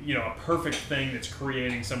 you know, a perfect thing that's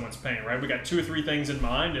creating someone's pain, right? We got 2 or 3 things in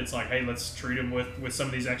mind. It's like, hey, let's treat them with some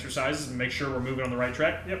of these exercises and make sure we're moving on the right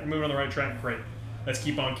track. Yep, we're moving on the right track. Great. Let's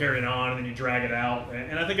keep on carrying on, and then you drag it out.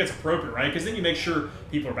 And I think that's appropriate, right? Because then you make sure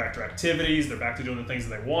people are back to activities, they're back to doing the things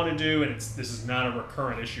that they want to do, and this is not a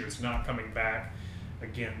recurrent issue. It's not coming back.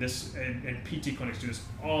 Again, and PT clinics do this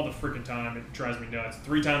all the freaking time. It drives me nuts.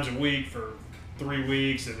 3 times a week for 3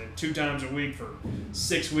 weeks, and then 2 times a week for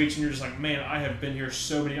 6 weeks, and you're just like, man, I have been here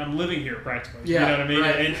so many. I'm living here practically. Yeah, you know what I mean?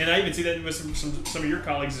 Right. And I even see that with some of your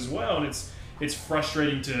colleagues as well, and it's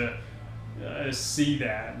frustrating to see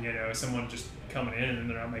that, you know, someone just coming in and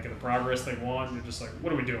they're not making the progress they want. And you're just like,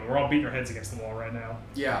 what are we doing? We're all beating our heads against the wall right now.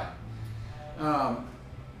 Yeah.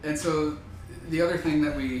 And so the other thing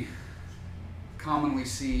that we commonly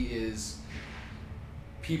see is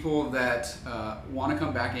people that want to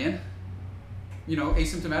come back in, you know,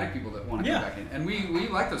 asymptomatic people that want to come back in. And we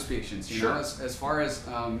like those patients, you know, as far as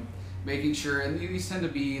making sure, and these tend to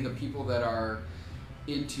be the people that are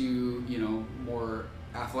into, you know, more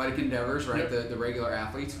athletic endeavors, right? The regular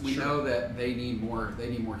athletes. We know that they need more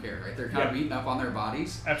care, right? They're kind of beaten up on their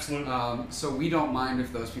bodies. Absolutely. So we don't mind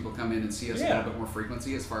if those people come in and see us a little bit more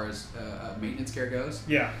frequency as far as maintenance care goes.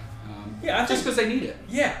 Yeah. I just because they need it.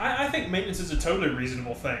 Yeah, I think maintenance is a totally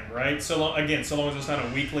reasonable thing, right? So long as it's not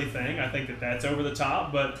a weekly thing, I think that's over the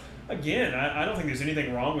top. But again, I don't think there's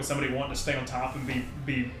anything wrong with somebody wanting to stay on top and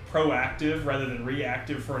be proactive rather than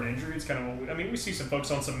reactive for an injury. It's kind of, we see some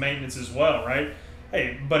folks on some maintenance as well, right?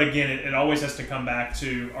 Hey, but again, it always has to come back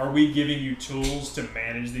to, are we giving you tools to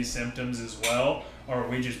manage these symptoms as well, or are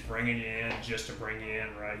we just bringing you in just to bring you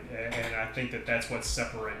in, right? And I think that's what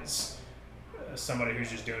separates somebody who's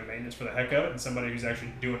just doing maintenance for the heck of it and somebody who's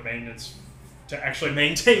actually doing maintenance to actually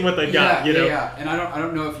maintain what they got, you know? Yeah, and I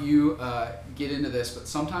don't know if you get into this, but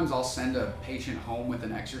sometimes I'll send a patient home with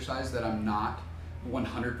an exercise that I'm not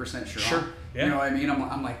 100% sure on. Yeah. You know what I mean?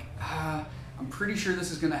 I'm like, I'm pretty sure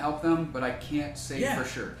this is going to help them, but I can't say for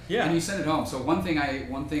sure. Yeah. And you send it home. So one thing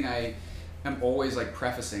I am always like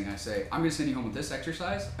prefacing, I say, I'm going to send you home with this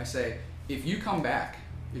exercise. I say, if you come back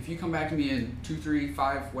to me in 2, 3,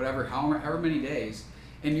 5, whatever, however many days,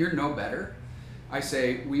 and you're no better, I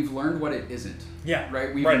say, we've learned what it isn't. Yeah.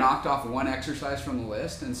 Right? We've knocked off one exercise from the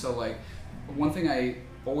list. And so like, one thing I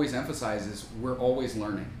always emphasize is we're always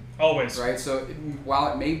learning. Always. Right? So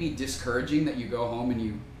while it may be discouraging that you go home and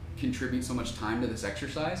you contribute so much time to this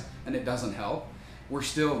exercise and it doesn't help, we're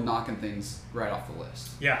still knocking things right off the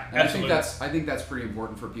list. Yeah, and absolutely. I think that's pretty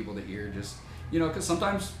important for people to hear. Just, you know, because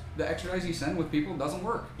sometimes the exercise you send with people doesn't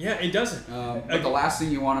work. Yeah, it doesn't. But the last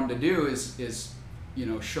thing you want them to do is you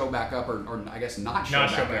know, show back up or I guess not show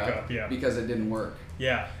back up because it didn't work.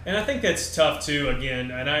 Yeah, and I think that's tough too.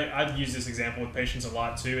 Again, and I've used this example with patients a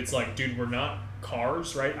lot too. It's like, dude, we're not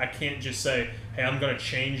cars, right? I can't just say, hey, I'm going to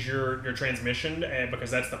change your transmission because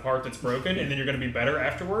that's the part that's broken, and then you're going to be better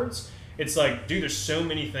afterwards. It's like, dude, there's so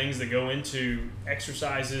many things that go into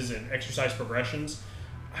exercises and exercise progressions.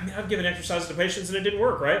 I've given exercises to patients and it didn't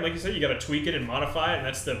work, right? Like you said, you got to tweak it and modify it, and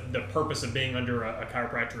that's the purpose of being under a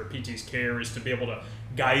chiropractor or PT's care, is to be able to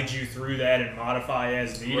guide you through that and modify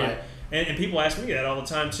as needed. Right. And people ask me that all the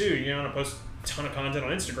time too. You know, and I post a ton of content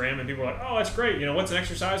on Instagram, and people are like, "Oh, that's great. You know, what's an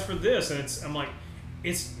exercise for this?" And I'm like,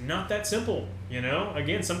 it's not that simple. You know,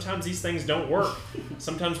 again, sometimes these things don't work.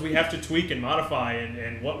 Sometimes we have to tweak and modify,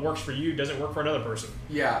 and what works for you doesn't work for another person.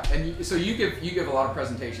 Yeah, and so you give a lot of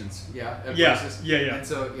presentations. Yeah. At places. Yeah. And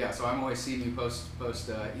so so I'm always seeing you post.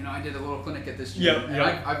 You know, I did a little clinic at this gym. Yep. And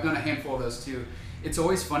I've done a handful of those too. It's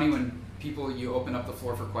always funny when you open up the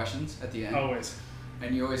floor for questions at the end. Always.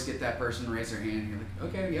 And you always get that person raise their hand, and you're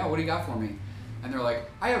like, okay, yeah, what do you got for me? and they're like,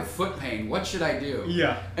 I have foot pain. What should I do?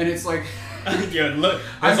 Yeah. And it's like, yeah, look.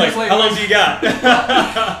 I was like, how long do you got?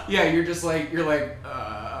 Yeah, you're like,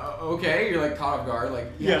 okay. You're like caught off guard. Like,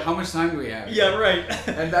 yeah, how much time do we have? Yeah, right.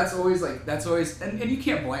 And that's always, and you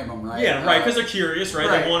can't blame them, right? Yeah, right. Because they're curious, right?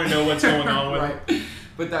 They want to know what's going on with right. them.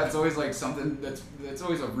 But that's always like something that's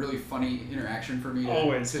always a really funny interaction for me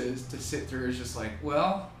to sit through. Is just like,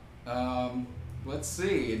 well, let's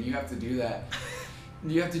see, and you have to do that.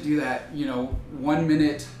 You have to do that, 1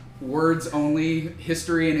 minute words only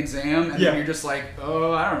history and exam, and then you're just like,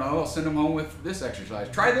 oh, I don't know, I'll send them home with this exercise.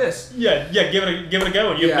 Try this. Yeah, give it a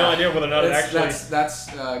go, and you have no idea whether or not it actually. That's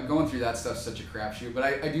going through that stuff's such a crapshoot, but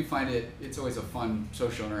I do find it's always a fun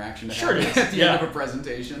social interaction to sure have at the end of a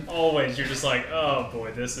presentation. Always, you're just like, oh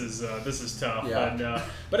boy, this is tough. Yeah. And,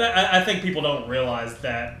 but I think people don't realize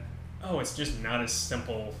that. Oh, it's just not as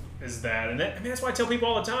simple as that. And that's why I tell people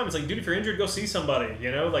all the time. It's like, dude, if you're injured, go see somebody.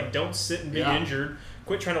 Like, don't sit and be injured.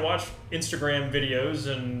 Quit trying to watch Instagram videos.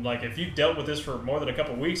 And, like, if you've dealt with this for more than a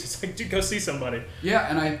couple of weeks, it's like, dude, go see somebody. Yeah,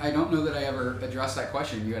 and I don't know that I ever addressed that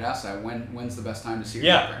question. You had asked that. When's the best time to see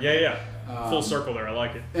your doctor? Yeah. Full circle there. I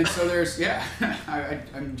like it. And so there's,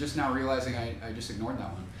 I'm just now realizing I just ignored that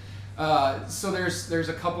one. So there's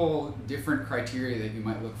a couple different criteria that you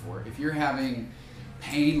might look for. If you're having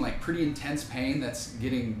pain, like pretty intense pain that's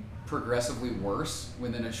getting progressively worse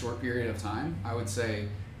within a short period of time, I would say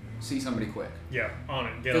see somebody quick. Yeah, on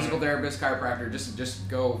it. Get Physical on it. therapist, chiropractor, just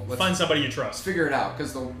go. Let's find somebody you trust. Figure it out,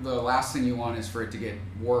 because the last thing you want is for it to get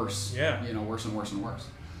worse. Yeah. Worse and worse and worse.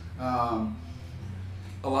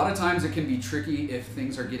 A lot of times it can be tricky if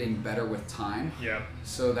things are getting better with time. Yeah.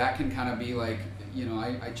 So that can kind of be like,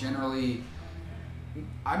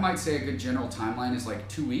 I might say a good general timeline is like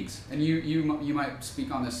 2 weeks, and you might speak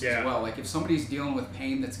on this as well. Like if somebody's dealing with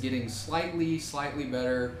pain that's getting slightly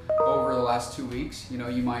better over the last 2 weeks, you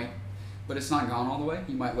might, but it's not gone all the way.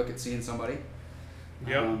 You might look at seeing somebody.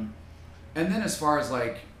 Yep. And then as far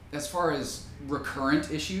as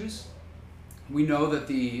recurrent issues, we know that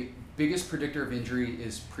the biggest predictor of injury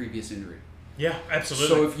is previous injury. Yeah, absolutely.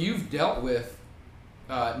 So if you've dealt with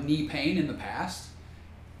knee pain in the past,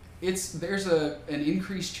 there's an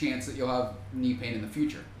increased chance that you'll have knee pain in the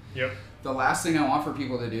future. Yep. The last thing I want for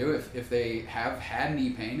people to do if they have had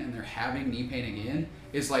knee pain and they're having knee pain again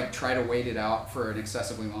is like try to wait it out for an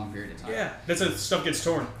excessively long period of time. Yeah, that's how stuff gets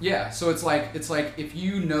torn. Yeah, so it's like if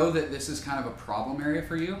you know that this is kind of a problem area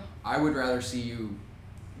for you, I would rather see you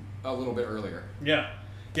a little bit earlier. Yeah.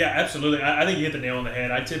 Yeah, absolutely. I think you hit the nail on the head.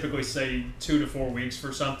 I typically say 2 to 4 weeks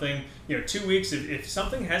for something. 2 weeks, if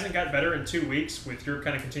something hasn't got better in 2 weeks with your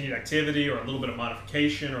kind of continued activity or a little bit of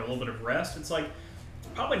modification or a little bit of rest, it's like, it's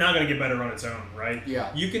probably not going to get better on its own, right? Yeah.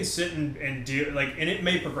 You can sit and deal, and it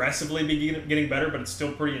may progressively be getting better, but it's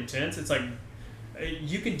still pretty intense. It's like,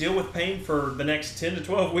 you can deal with pain for the next 10 to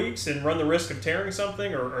 12 weeks and run the risk of tearing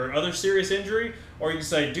something or other serious injury, or you can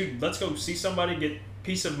say, dude, let's go see somebody, get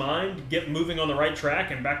peace of mind, get moving on the right track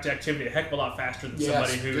and back to activity a heck of a lot faster than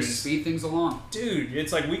somebody who's just speed things along. Dude,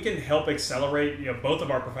 it's like we can help accelerate, both of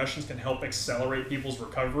our professions can help accelerate people's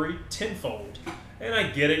recovery tenfold. And I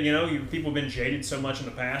get it, people have been jaded so much in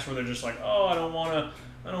the past where they're just like, oh, I don't want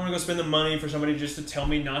to go spend the money for somebody just to tell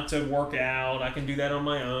me not to work out. I can do that on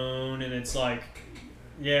my own. And it's like,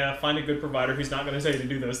 yeah, find a good provider who's not going to tell you to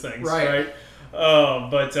do those things, right?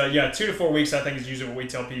 But 2 to 4 weeks, I think, is usually what we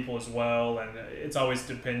tell people as well, and it's always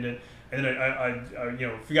dependent. And then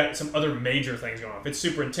if you got some other major things going on, if it's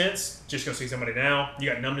super intense, just go see somebody now. You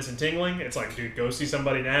got numbness and tingling, it's like, dude, go see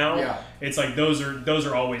somebody now. Yeah. It's like those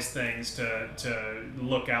are always things to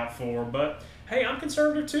look out for. But hey, I'm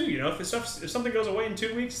conservative too. If something goes away in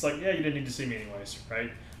 2 weeks, it's like, yeah, you didn't need to see me anyways,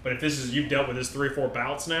 right? But if you've dealt with this 3 or 4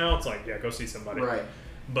 bouts now, it's like, yeah, go see somebody. Right.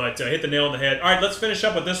 But hit the nail on the head. All right, let's finish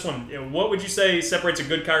up with this one. What would you say separates a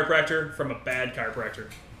good chiropractor from a bad chiropractor?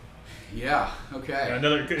 Yeah. Okay.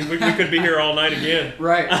 We could be here all night again.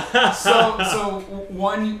 Right. So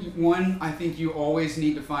one I think you always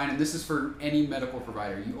need to find, and this is for any medical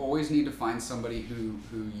provider, you always need to find somebody who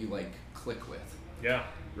you like click with. Yeah.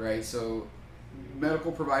 Right. So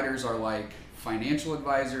medical providers are like financial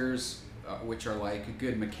advisors, which are like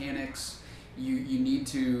good mechanics. You need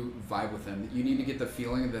to vibe with them. You need to get the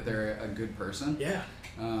feeling that they're a good person. Yeah.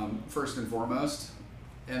 First and foremost.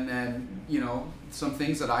 And then, some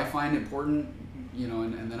things that I find important,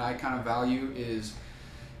 and that I kind of value is,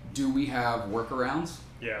 do we have workarounds?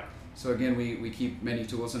 Yeah. So again, we keep many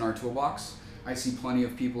tools in our toolbox. I see plenty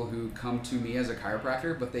of people who come to me as a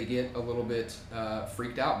chiropractor, but they get a little bit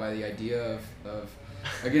freaked out by the idea of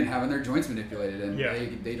again, having their joints manipulated,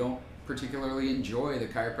 and they don't particularly enjoy the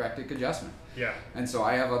chiropractic adjustment. Yeah. And so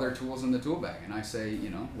I have other tools in the tool bag, and I say,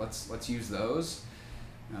 let's use those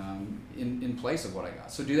in place of what I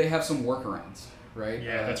got. So do they have some workarounds, right?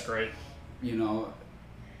 Yeah, that's great.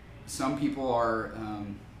 Some people are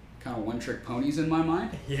kind of one-trick ponies in my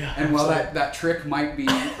mind. Yeah. And while that trick might be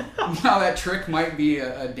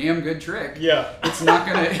a damn good trick, yeah, it's not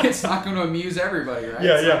gonna amuse everybody, right?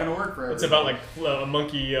 Yeah, it's not gonna work for everybody. It's about like a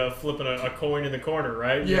monkey flipping a coin in the corner,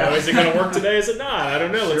 right? Yeah. Is it gonna work today? Is it not? I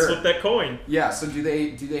don't know. Sure. Let's flip that coin. Yeah. So do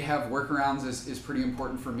they have workarounds is pretty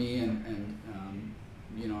important for me, and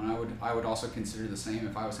I would also consider the same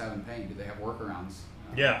if I was having pain. Do they have workarounds?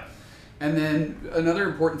 Yeah. And then another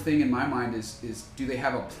important thing in my mind is do they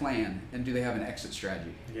have a plan, and do they have an exit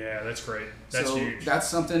strategy? Yeah, that's great. That's huge. That's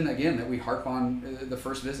something, again, that we harp on the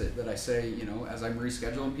first visit, that I say, as I'm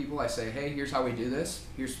rescheduling people, I say, hey, here's how we do this.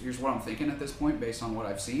 Here's what I'm thinking at this point based on what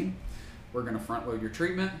I've seen. We're going to front load your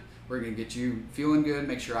treatment. We're going to get you feeling good,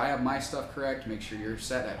 make sure I have my stuff correct, make sure you're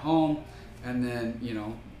set at home. And then,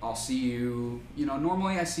 I'll see you,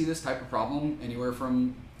 normally I see this type of problem anywhere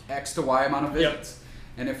from X to Y amount of visits. Yep.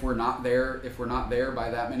 And if we're not there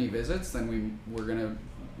by that many visits, then we're gonna,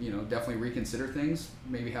 definitely reconsider things.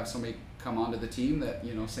 Maybe have somebody come onto the team that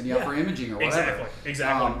send you out for imaging or whatever.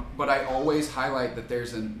 Exactly. But I always highlight that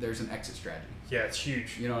there's an exit strategy. Yeah, it's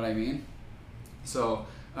huge. You know what I mean? So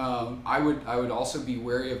I would also be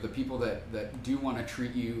wary of the people that do want to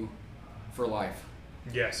treat you for life.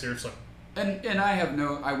 Yeah, seriously. And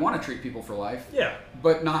I want to treat people for life. Yeah.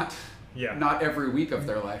 But not. Yeah. Not every week of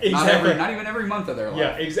their life. Exactly. Not even every month of their life.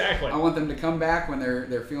 Yeah, exactly. I want them to come back when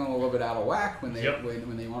they're feeling a little bit out of whack, when they Yep.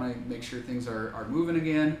 when they want to make sure things are moving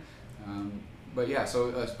again. But yeah, so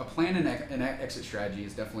a plan and an exit strategy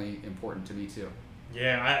is definitely important to me too.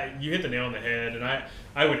 Yeah, you hit the nail on the head, and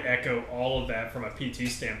I would echo all of that from a PT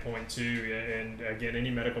standpoint too. And again, any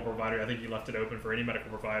medical provider, I think you left it open for any medical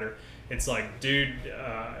provider. It's like, dude,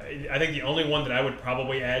 I think the only one that I would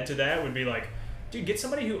probably add to that would be like, dude, get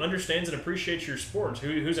somebody who understands and appreciates your sport,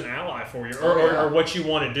 who's an ally for you, or what you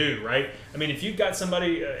want to do, right? I mean, if you've got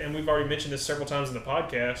somebody, and we've already mentioned this several times in the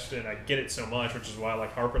podcast, and I get it so much, which is why I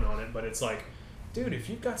like harping on it, but it's like, dude, if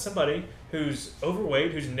you've got somebody who's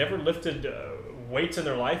overweight, who's never lifted weights in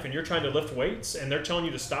their life, and you're trying to lift weights, and they're telling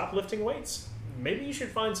you to stop lifting weights, maybe you should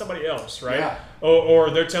find somebody else, right? Yeah. Or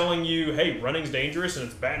they're telling you, hey, running's dangerous, and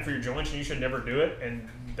it's bad for your joints, and you should never do it, and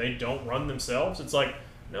they don't run themselves. It's like,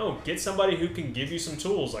 no, get somebody who can give you some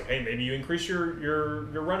tools. Like, hey, maybe you increase your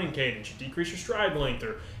running cadence, you decrease your stride length,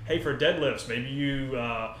 or hey, for deadlifts, maybe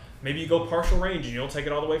you go partial range and you don't take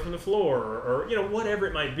it all the way from the floor, or whatever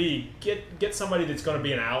it might be. Get somebody that's going to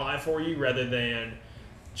be an ally for you rather than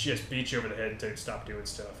just beat you over the head and tell you to stop doing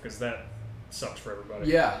stuff, because that sucks for everybody.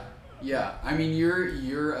 Yeah. I mean,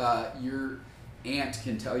 your aunt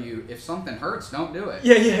can tell you, if something hurts, don't do it.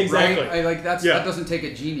 Yeah, exactly. Right? That doesn't take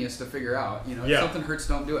a genius to figure out. If something hurts,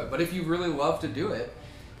 don't do it. But if you really love to do it,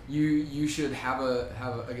 you should have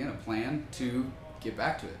a plan to get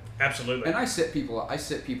back to it. Absolutely. And I sit people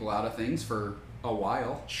out of things for a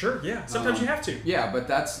while. Sure. Yeah. Sometimes you have to. Yeah, but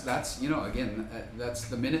that's again, that's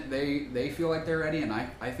the minute they feel like they're ready, and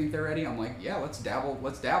I think they're ready. I'm like, yeah, let's dabble,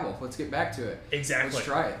 let's get back to it. Exactly. Let's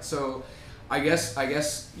try it. So, I guess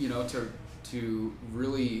to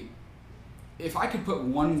really, if I could put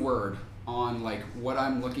one word on like what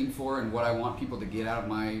I'm looking for and what I want people to get out of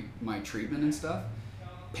my treatment and stuff,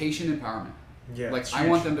 patient empowerment. Yeah, like I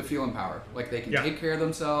want them to feel empowered, like they can take care of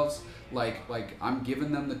themselves, like I'm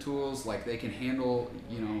giving them the tools, like they can handle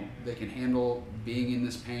being in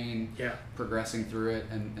this pain, progressing through it,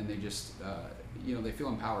 and they just they feel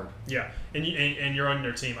empowered. Yeah, and you're on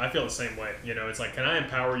their team. I feel the same way. It's like, can I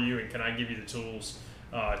empower you, and can I give you the tools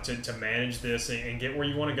to manage this and get where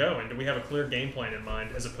you want to go? And do we have a clear game plan in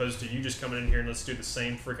mind, as opposed to you just coming in here and let's do the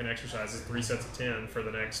same freaking exercises, 3 sets of 10 for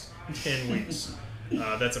the next 10 weeks?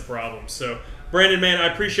 That's a problem. So, Brandon, man,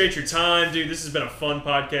 I appreciate your time, dude. This has been a fun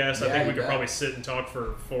podcast. I think we could probably sit and talk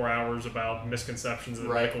for 4 hours about misconceptions in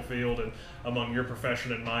the medical field and among your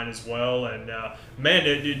profession and mine as well. And man,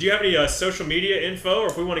 do you have any social media info, or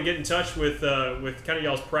if we want to get in touch with kind of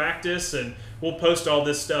y'all's practice? And we'll post all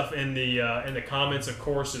this stuff in the comments, of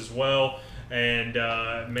course, as well. And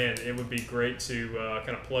man, it would be great to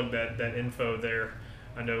kind of plug that info there.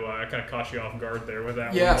 I know I kind of caught you off guard there with that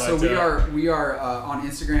one. Yeah, so we are on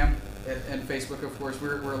Instagram and Facebook, of course.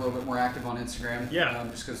 We're a little bit more active on Instagram. Yeah.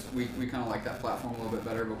 Just because we kind of like that platform a little bit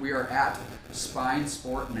better. But we are at Spine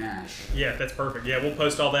Sport Nash. Yeah, that's perfect. Yeah, we'll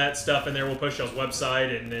post all that stuff in there. We'll post y'all's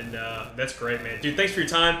website, and then that's great, man. Dude, thanks for your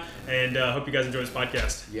time, and hope you guys enjoy this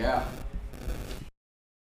podcast. Yeah.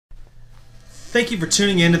 Thank you for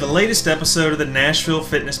tuning in to the latest episode of the Nashville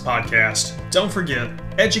Fitness Podcast. Don't forget,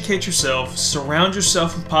 educate yourself, surround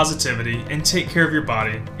yourself with positivity, and take care of your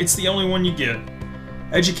body. It's the only one you get.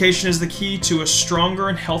 Education is the key to a stronger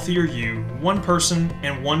and healthier you, one person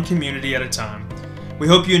and one community at a time. We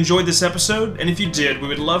hope you enjoyed this episode, and if you did, we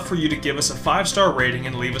would love for you to give us a 5-star rating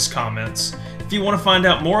and leave us comments. If you want to find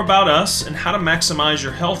out more about us and how to maximize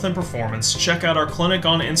your health and performance, check out our clinic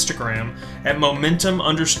on Instagram at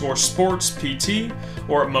momentum_sportspt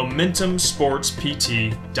or at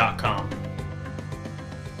momentumsportspt.com.